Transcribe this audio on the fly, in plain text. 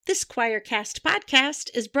This Choircast podcast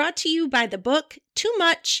is brought to you by the book Too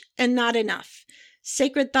Much and Not Enough,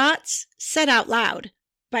 Sacred Thoughts Said Out Loud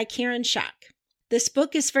by Karen Schock. This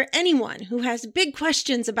book is for anyone who has big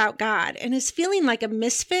questions about God and is feeling like a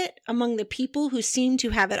misfit among the people who seem to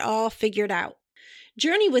have it all figured out.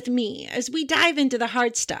 Journey with me as we dive into the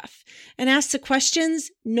hard stuff and ask the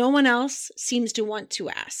questions no one else seems to want to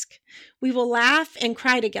ask. We will laugh and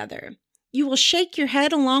cry together. You will shake your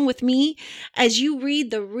head along with me as you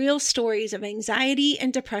read the real stories of anxiety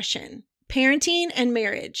and depression, parenting and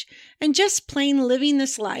marriage, and just plain living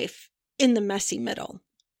this life in the messy middle.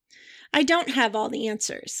 I don't have all the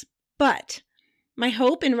answers, but my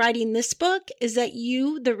hope in writing this book is that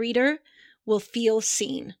you, the reader, will feel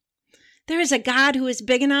seen. There is a God who is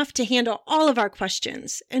big enough to handle all of our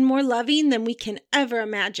questions and more loving than we can ever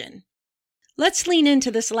imagine. Let's lean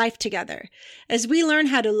into this life together as we learn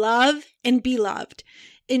how to love and be loved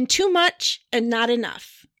in Too Much and Not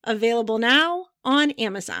Enough. Available now on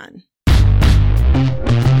Amazon.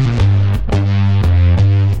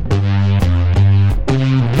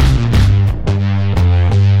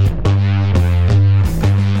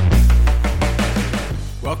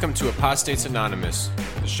 Welcome to Apostates Anonymous,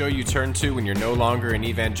 the show you turn to when you're no longer an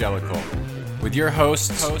evangelical. With your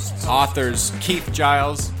hosts, authors Keith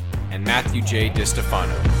Giles and Matthew J.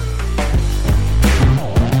 DiStefano.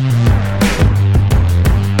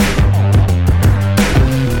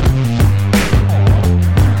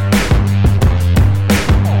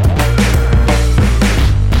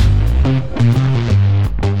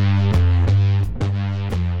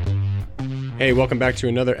 Hey, welcome back to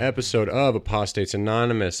another episode of Apostates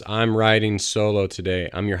Anonymous. I'm riding solo today.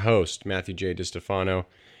 I'm your host, Matthew J. DiStefano.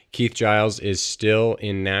 Keith Giles is still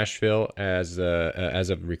in Nashville as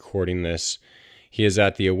of recording this. He is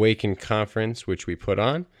at the Awaken conference, which we put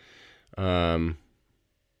on.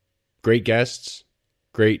 Great guests,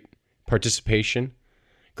 great participation,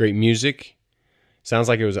 great music. Sounds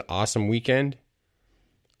like it was an awesome weekend.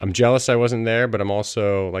 I'm jealous I wasn't there, but I'm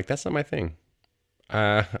also like, that's not my thing.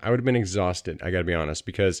 I would have been exhausted, I got to be honest,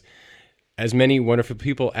 because as many wonderful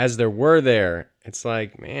people as there were there, it's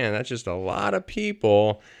like, man, that's just a lot of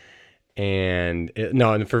people. And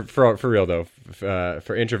for real though,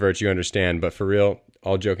 for introverts, you understand, but for real,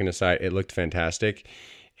 all joking aside, it looked fantastic.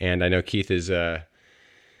 And I know Keith is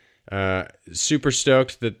super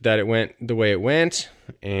stoked that it went the way it went,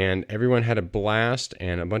 and everyone had a blast,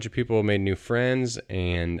 and a bunch of people made new friends,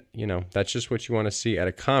 and that's just what you want to see at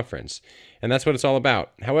a conference, and that's what it's all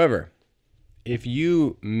about. However, if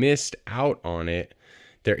you missed out on it,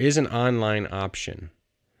 there is an online option,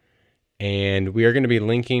 and we are going to be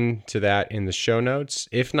linking to that in the show notes.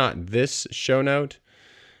 If not this show note,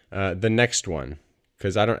 the next one,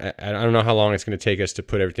 because I don't know how long it's going to take us to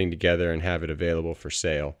put everything together and have it available for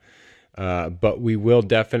sale. But we will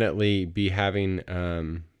definitely be having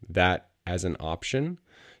that as an option.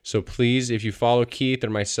 So please, if you follow Keith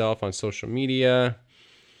or myself on social media,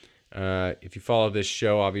 if you follow this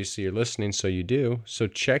show, obviously you're listening, so you do. So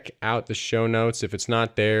check out the show notes. If it's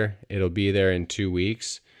not there, it'll be there in 2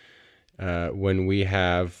 weeks when we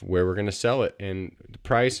have where we're going to sell it and the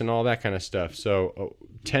price and all that kind of stuff. So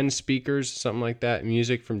 10 speakers, something like that,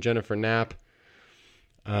 music from Jennifer Knapp.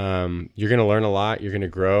 You're going to learn a lot. You're going to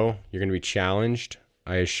grow. You're going to be challenged.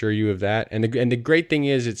 I assure you of that. And the great thing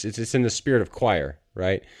is it's in the spirit of choir,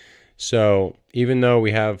 right? So even though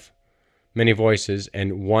we have many voices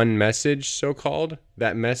and one message, so-called,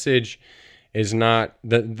 that message is not,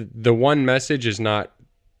 the one message is not,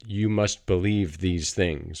 you must believe these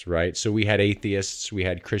things, right? So we had atheists, we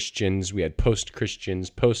had Christians, we had post-Christians,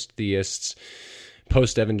 post-theists,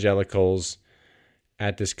 post-evangelicals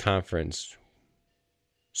at this conference.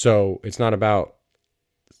 So it's not about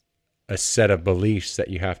a set of beliefs that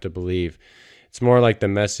you have to believe. It's more like the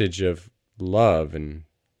message of love and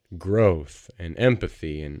growth and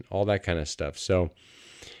empathy and all that kind of stuff. So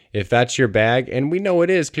if that's your bag, and we know it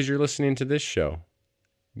is because you're listening to this show,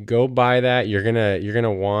 go buy that. You're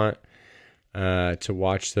gonna want to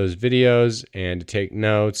watch those videos and to take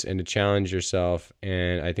notes and to challenge yourself.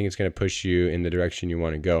 And I think it's going to push you in the direction you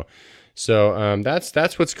want to go. So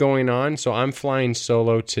that's what's going on. So I'm flying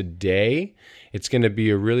solo today. It's going to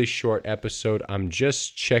be a really short episode. I'm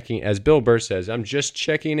just checking, as Bill Burr says, I'm just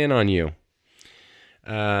checking in on you.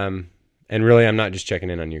 And really, I'm not just checking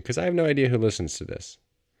in on you because I have no idea who listens to this.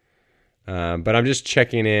 But I'm just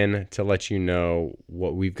checking in to let you know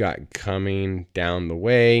what we've got coming down the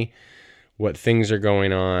way, what things are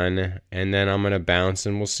going on, and then I'm going to bounce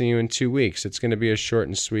and we'll see you in 2 weeks. It's going to be a short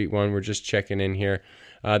and sweet one. We're just checking in here.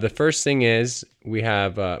 The first thing is we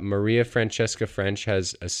have Maria Francesca French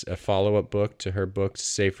has a follow-up book to her book,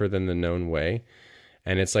 Safer Than the Known Way.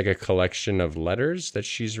 and it's like a collection of letters that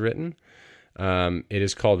she's written. It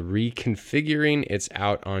is called Reconfiguring. It's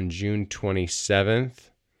out on June 27th.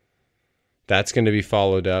 That's going to be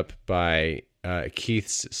followed up by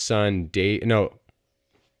Keith's son,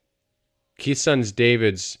 Keith's son's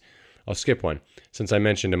David's. I'll skip one since I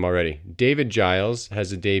mentioned him already. David Giles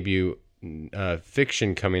has a debut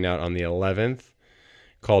fiction coming out on the 11th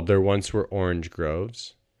called There Once Were Orange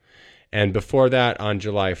Groves. And before that, on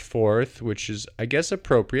July 4th, which is, I guess,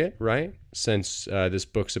 appropriate, right? Since this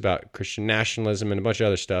book's about Christian nationalism and a bunch of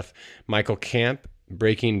other stuff, Michael Camp,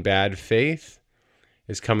 Breaking Bad Faith,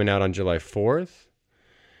 is coming out on July 4th.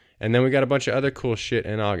 And then we got a bunch of other cool shit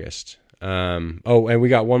in August. And we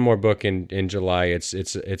got one more book in July. It's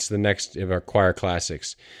the next of our choir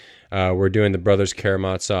classics. We're doing the Brothers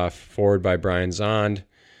Karamazov, forward by Brian Zond.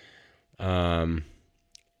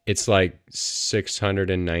 It's like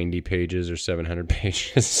 690 pages or 700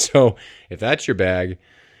 pages. So if that's your bag,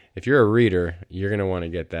 if you're a reader, you're going to want to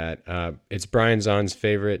get that. It's Brian Zond's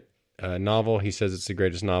favorite novel. He says it's the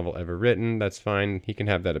greatest novel ever written. That's fine. He can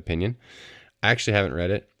have that opinion. I actually haven't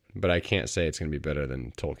read it, but I can't say it's going to be better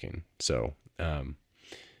than Tolkien. So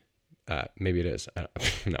maybe it is.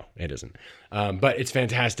 No, it isn't. But it's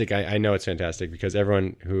fantastic. I know it's fantastic because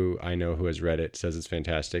everyone who I know who has read it says it's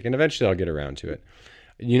fantastic. And eventually I'll get around to it.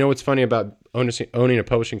 You know what's funny about owning a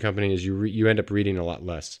publishing company is you end up reading a lot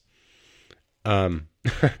less. I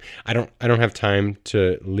don't have time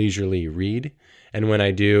to leisurely read, and when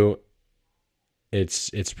I do,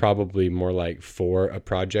 it's probably more like for a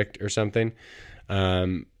project or something.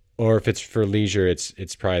 Or if it's for leisure,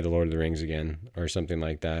 it's probably the Lord of the Rings again or something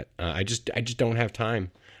like that. I just don't have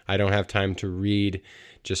time. I don't have time to read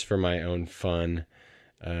just for my own fun.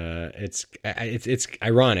 It's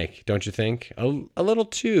ironic, don't you think? A little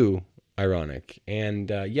too ironic.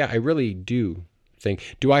 And yeah, I really do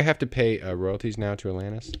think. Do I have to pay royalties now to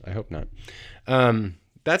Atlantis? I hope not.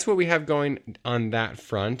 That's what we have going on that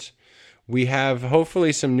front. We have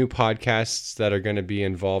hopefully some new podcasts that are going to be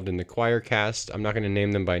involved in the choir cast. I'm not going to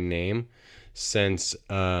name them by name since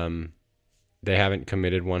they haven't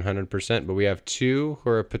committed 100%, but we have 2 who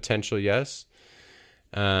are a potential yes.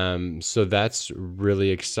 So that's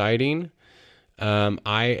really exciting.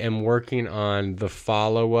 I am working on the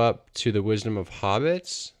follow-up to The Wisdom of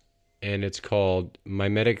Hobbits, and it's called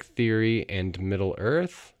Mimetic Theory and Middle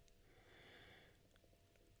Earth.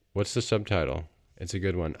 What's the subtitle? It's a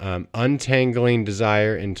good one. Untangling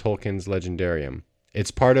Desire in Tolkien's Legendarium.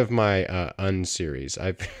 It's part of my series.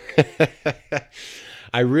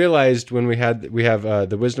 I realized when we have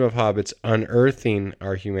The Wisdom of Hobbits, Unearthing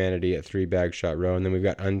Our Humanity at 3 Bagshot Row, and then we've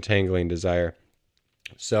got Untangling Desire.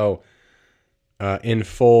 So in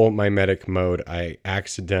full mimetic mode, I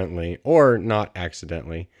accidentally, or not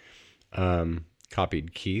accidentally,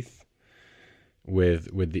 copied Keith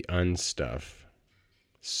with the unstuff.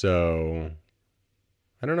 So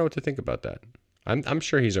I don't know what to think about that. I'm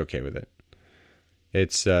sure he's okay with it.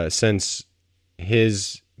 It's since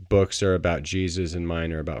his books are about Jesus and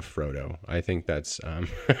mine are about Frodo. I think that's I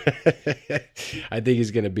think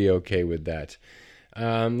he's going to be okay with that.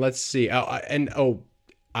 Let's see.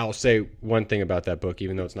 I'll say one thing about that book,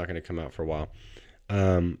 even though it's not going to come out for a while.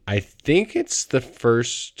 I think it's the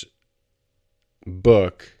first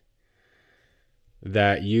book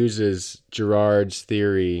that uses Girard's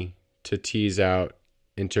theory to tease out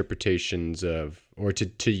interpretations of, or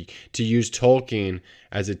to use Tolkien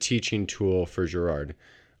as a teaching tool for Girard,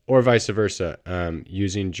 or vice versa,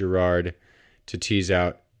 using Girard to tease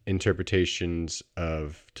out interpretations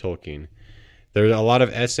of Tolkien. There's a lot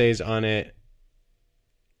of essays on it.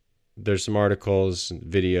 There's some articles,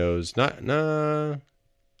 videos.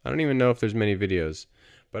 I don't even know if there's many videos,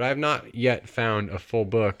 but I've not yet found a full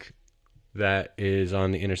book that is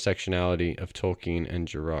on the intersectionality of Tolkien and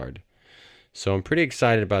Girard. So I'm pretty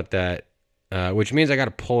excited about that, which means I got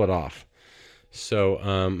to pull it off. So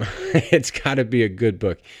it's got to be a good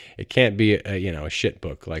book. It can't be a shit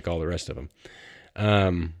book like all the rest of them.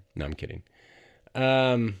 No, I'm kidding.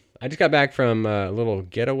 I just got back from a little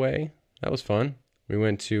getaway. That was fun. We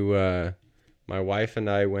went to, my wife and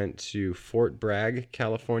I went to Fort Bragg,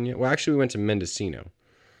 California. Well, actually, we went to Mendocino.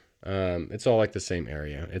 It's all like the same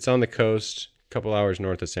area. It's on the coast, a couple hours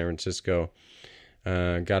north of San Francisco.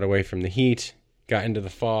 Got away from the heat, got into the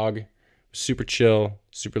fog, super chill,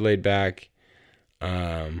 super laid back.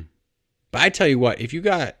 But I tell you what, if you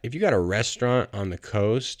got a restaurant on the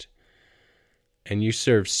coast and you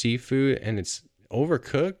serve seafood and it's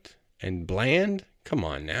overcooked and bland, come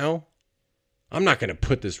on now. I'm not going to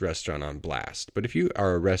put this restaurant on blast, but if you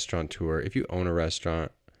are a restaurateur, if you own a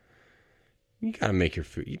restaurant, you got to make your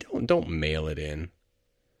food. You don't mail it in.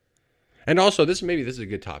 And also, this is a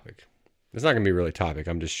good topic. It's not going to be really a topic.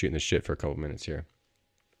 I'm just shooting the shit for a couple minutes here.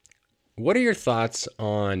 What are your thoughts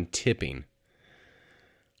on tipping?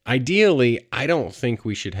 Ideally, I don't think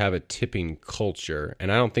we should have a tipping culture,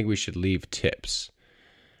 and I don't think we should leave tips.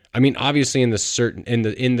 I mean, obviously, in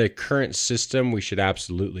the current system, we should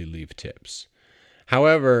absolutely leave tips.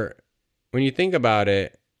 However, when you think about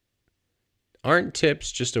it, aren't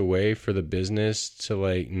tips just a way for the business to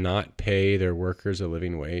like not pay their workers a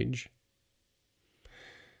living wage?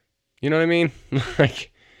 You know what I mean?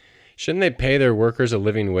 Like, shouldn't they pay their workers a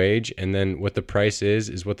living wage, and then what the price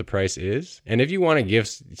is what the price is? And if you want to give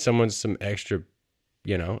someone some extra,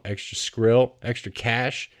 extra skrill, extra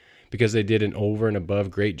cash because they did an over and above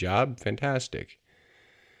great job, fantastic.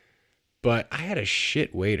 But I had a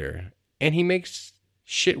shit waiter, and he makes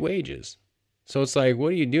shit wages. So it's like, what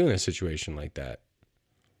do you do in a situation like that?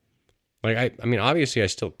 Like, I mean, obviously I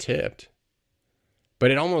still tipped, but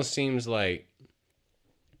it almost seems like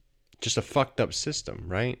just a fucked up system,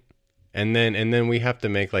 right? And then we have to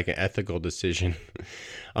make like an ethical decision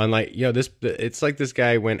on like, it's like this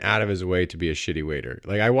guy went out of his way to be a shitty waiter.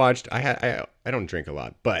 Like I don't drink a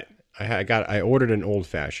lot, but I ordered an old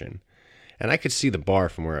fashioned, and I could see the bar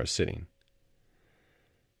from where I was sitting.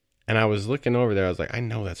 And I was looking over there. I was like, I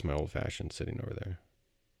know that's my old fashioned sitting over there.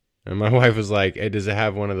 And my wife was like, hey, does it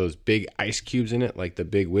have one of those big ice cubes in it? Like the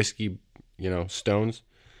big whiskey, stones?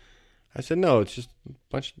 I said, no, it's just a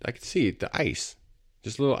bunch. I could see the ice,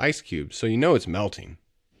 just little ice cubes. So it's melting,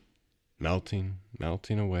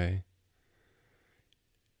 melting away.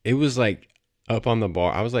 It was like up on the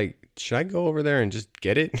bar. I was like, should I go over there and just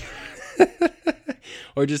get it?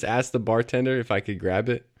 Or just ask the bartender if I could grab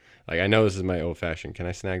it? Like, I know this is my old fashioned. Can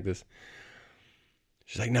I snag this?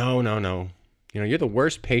 She's like, no. You're the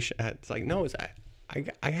worst patient. It's like, no,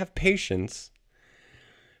 I have patience.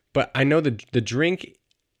 But I know the drink,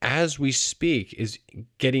 as we speak, is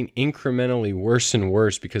getting incrementally worse and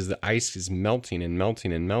worse because the ice is melting and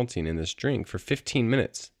melting and melting in this drink for 15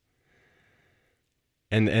 minutes.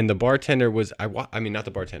 And the bartender was, not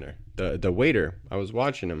the bartender, the waiter, I was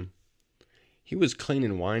watching him. He was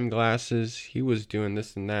cleaning wine glasses. He was doing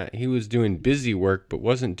this and that. He was doing busy work, but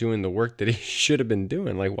wasn't doing the work that he should have been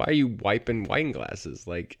doing. Like, why are you wiping wine glasses?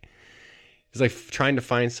 Like, it's like trying to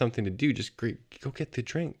find something to do. Just go get the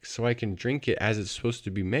drink so I can drink it as it's supposed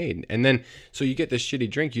to be made. And then, so you get this shitty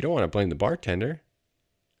drink. You don't want to blame the bartender.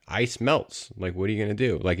 Ice melts. Like, what are you going to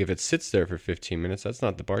do? Like, if it sits there for 15 minutes, that's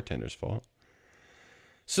not the bartender's fault.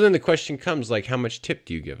 So then the question comes, like, how much tip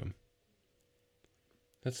do you give them?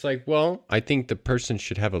 It's like, well, I think the person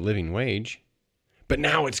should have a living wage. But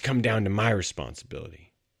now it's come down to my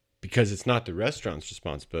responsibility. Because it's not the restaurant's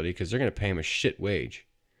responsibility, because they're going to pay him a shit wage.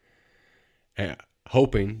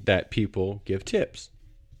 Hoping that people give tips.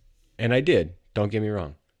 And I did. Don't get me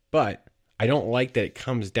wrong. But I don't like that it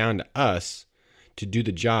comes down to us to do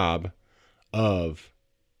the job of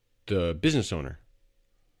the business owner.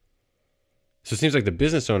 So it seems like the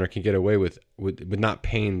business owner can get away with not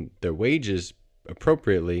paying their wages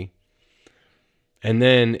appropriately. And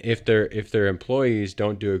then if their employees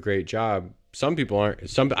don't do a great job, some people aren't.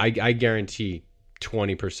 I guarantee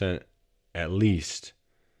 20% at least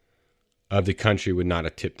of the country would not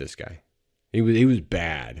have tipped this guy. He was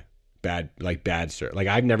bad, sir. Like,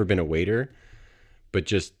 I've never been a waiter, but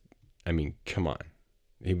just, I mean, come on,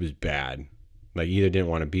 he was bad. Like, either didn't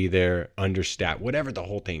want to be there, understaffed, whatever the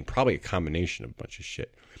whole thing. Probably a combination of a bunch of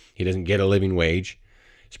shit. He doesn't get a living wage.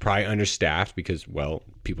 He's probably understaffed because, well,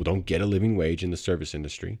 people don't get a living wage in the service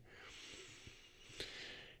industry.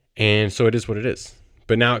 And so it is what it is.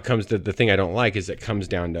 But now it comes to the thing I don't like is it comes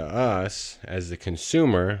down to us as the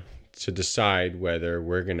consumer to decide whether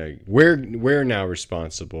we're now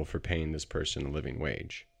responsible for paying this person a living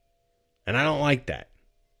wage. And I don't like that.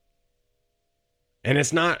 And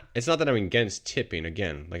it's not that I'm against tipping.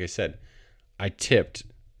 Again, like I said, I tipped.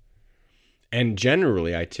 And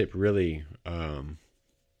generally I tip really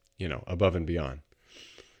above and beyond.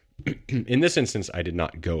 In this instance, I did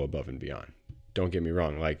not go above and beyond. Don't get me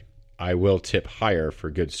wrong. Like, I will tip higher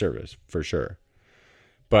for good service, for sure.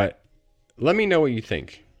 But let me know what you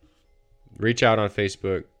think. Reach out on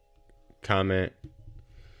Facebook, comment,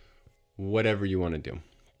 whatever you want to do.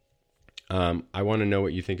 I want to know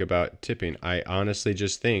what you think about tipping. I honestly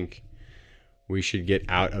just think we should get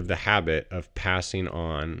out of the habit of passing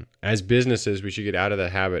on, as businesses, we should get out of the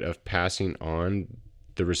habit of passing on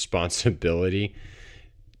the responsibility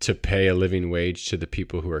to pay a living wage to the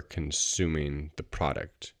people who are consuming the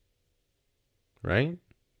product. Right?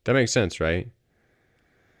 That makes sense, right?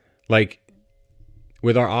 Like,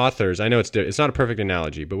 with our authors, I know it's not a perfect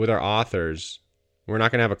analogy, but with our authors, We're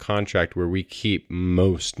not going to have a contract where we keep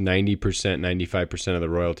most 90%, 95% of the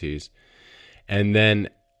royalties and then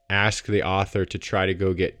ask the author to try to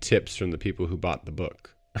go get tips from the people who bought the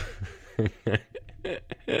book.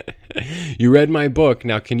 You read my book.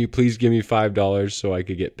 Now, can you please give me $5 so I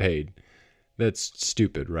could get paid? That's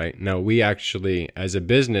stupid, right? Now, we actually, as a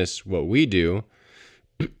business, what we do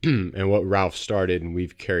and what Ralph started, and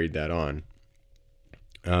we've carried that on,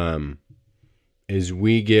 is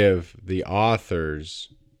we give the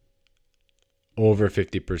authors over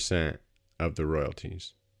 50% of the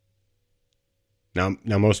royalties. Now,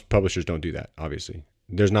 most publishers don't do that, obviously.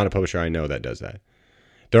 There's not a publisher I know that does that.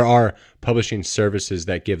 There are publishing services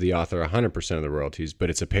that give the author 100% of the royalties, but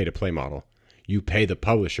it's a pay-to-play model. You pay the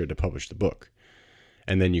publisher to publish the book,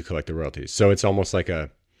 and then you collect the royalties. So it's almost like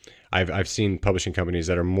I've seen publishing companies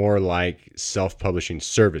that are more like self-publishing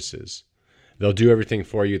services. They'll do everything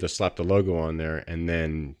for you. They'll slap the logo on there, and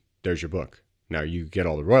then there's your book. Now, you get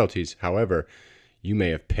all the royalties. However, you may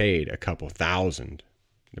have paid a couple thousand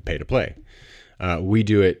to pay to play. We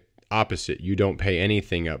do it opposite. You don't pay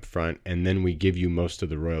anything up front, and then we give you most of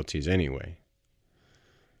the royalties anyway.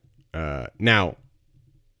 Now,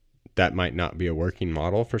 that might not be a working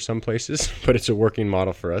model for some places, but it's a working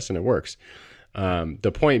model for us, and it works.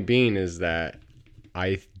 The point being is that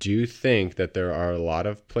I do think that there are a lot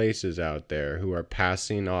of places out there who are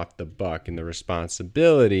passing off the buck and the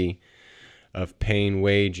responsibility of paying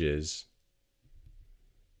wages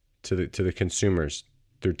to the consumers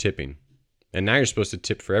through tipping. And now you're supposed to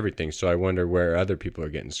tip for everything, so I wonder where other people are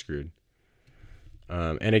getting screwed.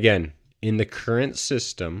 And again, in the current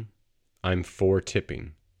system, I'm for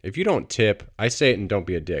tipping. If you don't tip, I say it and don't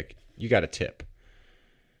be a dick. You got to tip.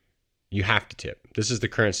 You have to tip. This is the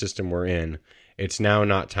current system we're in. It's now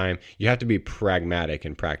not time. You have to be pragmatic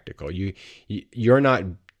and practical. You're not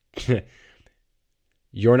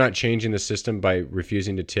you're not changing the system by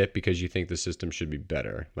refusing to tip because you think the system should be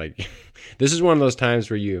better. Like, this is one of those times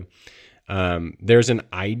where you there's an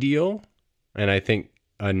ideal, and I think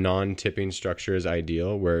a non-tipping structure is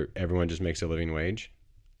ideal, where everyone just makes a living wage.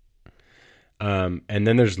 And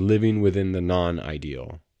then there's living within the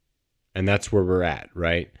non-ideal, and that's where we're at,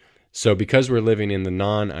 right? So because we're living in the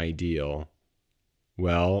non-ideal,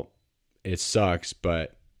 well, it sucks,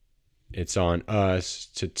 but it's on us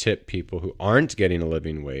to tip people who aren't getting a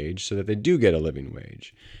living wage so that they do get a living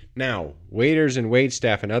wage. Now, waiters and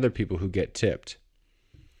waitstaff and other people who get tipped,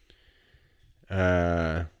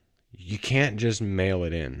 you can't just mail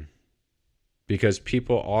it in, because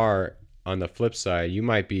people are, on the flip side, you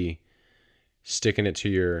might be sticking it to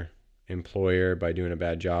your employer by doing a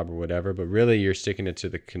bad job or whatever, but really you're sticking it to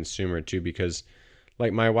the consumer too, because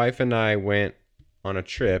like my wife and I went on a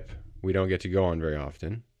trip we don't get to go on very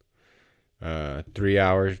often,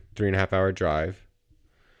 3.5 hour drive,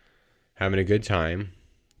 having a good time,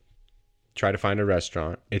 try to find a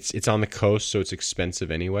restaurant. It's on the coast, so it's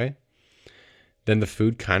expensive anyway. Then the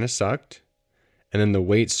food kind of sucked, and then the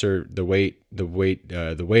waiter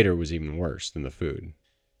was even worse than the food.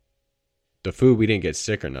 The food, we didn't get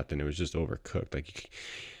sick or nothing. It was just overcooked. Like,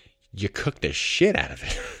 you cook the shit out of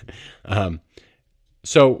it.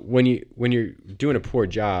 So when you're doing a poor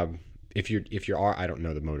job, if you are, I don't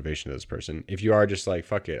know the motivation of this person. If you are just like,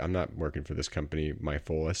 fuck it, I'm not working for this company my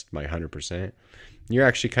fullest, my 100%, you're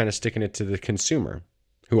actually kind of sticking it to the consumer,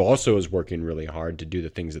 who also is working really hard to do the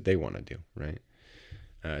things that they want to do, right?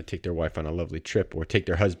 Take their wife on a lovely trip, or take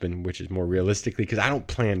their husband, which is more realistically, because I don't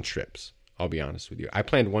plan trips. I'll be honest with you. I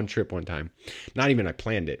planned one trip one time. Not even I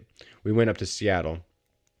planned it. We went up to Seattle.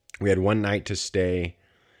 We had one night to stay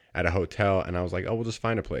at a hotel, and I was like, oh, we'll just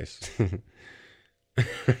find a place.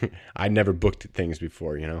 I'd never booked things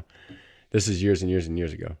before, you know. This is years and years and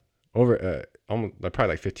years ago. Almost probably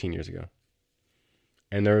like 15 years ago.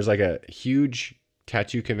 And there was like a huge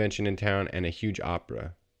tattoo convention in town and a huge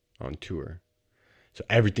opera on tour. So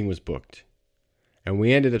everything was booked. And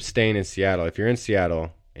we ended up staying in Seattle. If you're in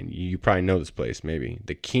Seattle, and you probably know this place, maybe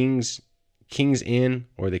the King's Inn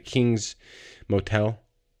or the King's Motel,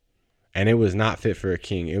 and it was not fit for a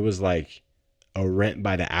king. It was like a rent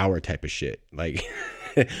by the hour type of shit. Like,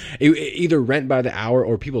 either rent by the hour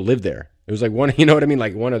or people live there. It was like one, you know what I mean?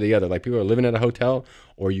 Like one or the other. Like, people are living at a hotel,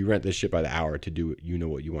 or you rent this shit by the hour to do, you know,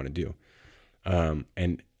 what you want to do.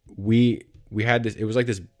 And we had this. It was like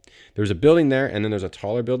this. There was a building there, and then there's a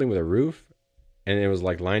taller building with a roof, and it was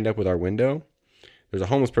like lined up with our window. There's a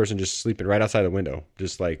homeless person just sleeping right outside the window,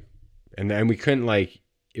 just like, and we couldn't, like,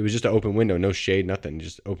 it was just an open window, no shade, nothing,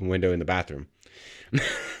 just open window in the bathroom.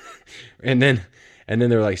 and then there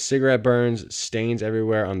were like cigarette burns, stains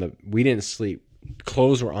everywhere we didn't sleep.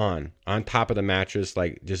 Clothes were on top of the mattress,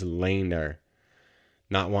 like just laying there.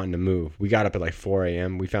 not wanting to move. We got up at like 4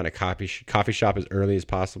 a.m. We found a coffee shop as early as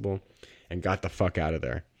possible and got the fuck out of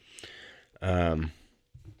there. The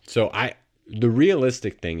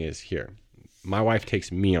realistic thing is here. My wife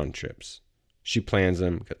takes me on trips. She plans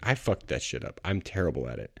them because I fucked that shit up. I'm terrible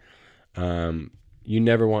at it. You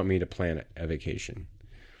never want me to plan a vacation.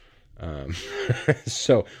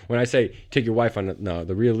 So when I say take your wife on,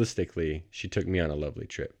 realistically, she took me on a lovely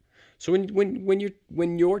trip. So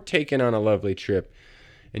when you're taken on a lovely trip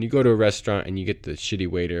and you go to a restaurant and you get the shitty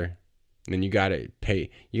waiter, and then you gotta pay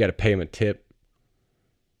him a tip.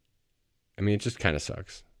 I mean, it just kind of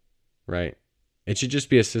sucks, right? It should just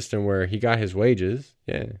be a system where he got his wages,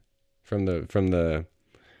 he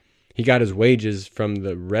got his wages from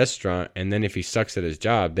the restaurant, and then if he sucks at his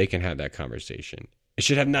job, they can have that conversation. It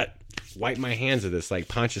should have not wiped my hands of this like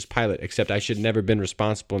Pontius Pilate, except I should never been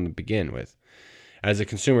responsible to begin with. As a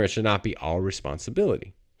consumer, it should not be all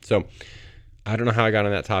responsibility. So I don't know how I got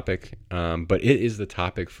on that topic, but it is the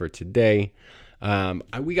topic for today.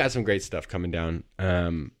 We got some great stuff coming down.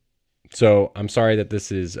 So I'm sorry that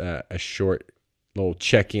this is a short little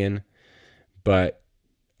check-in, but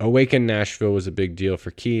Awaken Nashville was a big deal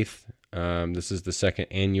for Keith. This is the second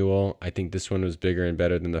annual. I think this one was bigger and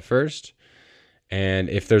better than the first. And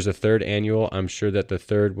if there's a third annual, I'm sure that the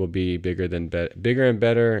third will be bigger and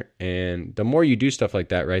better. And the more you do stuff like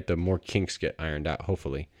that, right, the more kinks get ironed out,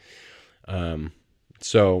 hopefully.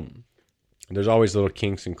 So there's always little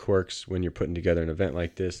kinks and quirks when you're putting together an event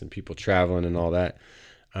like this and people traveling and all that.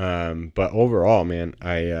 But overall, man,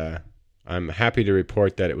 I'm happy to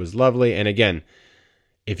report that it was lovely. And again,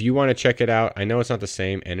 if you want to check it out, I know it's not the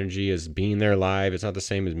same energy as being there live. It's not the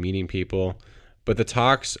same as meeting people. But the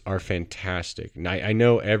talks are fantastic. And I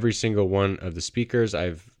know every single one of the speakers.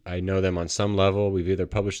 I know them on some level. We've either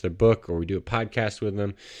published their book or we do a podcast with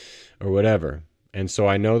them or whatever. And so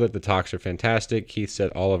I know that the talks are fantastic. Keith said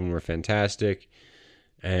all of them were fantastic.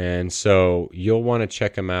 And so you'll want to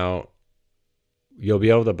check them out. You'll be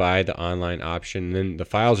able to buy the online option. And then the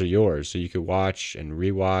files are yours. So you could watch and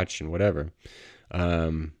rewatch and whatever.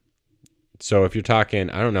 So if you're talking,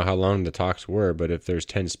 I don't know how long the talks were, but if there's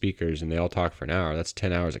 10 speakers and they all talk for an hour, that's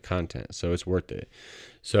 10 hours of content. So it's worth it.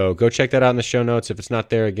 So go check that out in the show notes. If it's not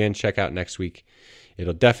there, again, check out next week.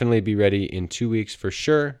 It'll definitely be ready in 2 weeks for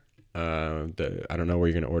sure. I don't know where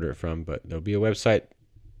you're going to order it from, but there'll be a website.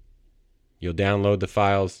 You'll download the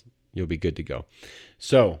files. You'll be good to go.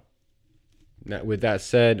 So with that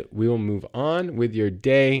said, we will move on with your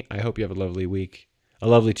day. I hope you have a lovely week, a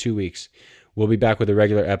lovely 2 weeks. We'll be back with a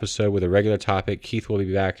regular episode with a regular topic. Keith will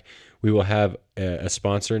be back. We will have a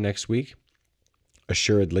sponsor next week,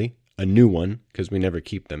 assuredly, a new one, because we never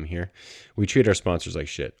keep them here. We treat our sponsors like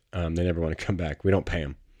shit. They never want to come back. We don't pay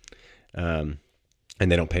them,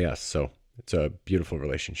 and they don't pay us. So it's a beautiful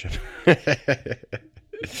relationship.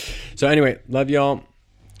 So anyway, love y'all.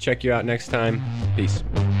 Check you out next time. Peace.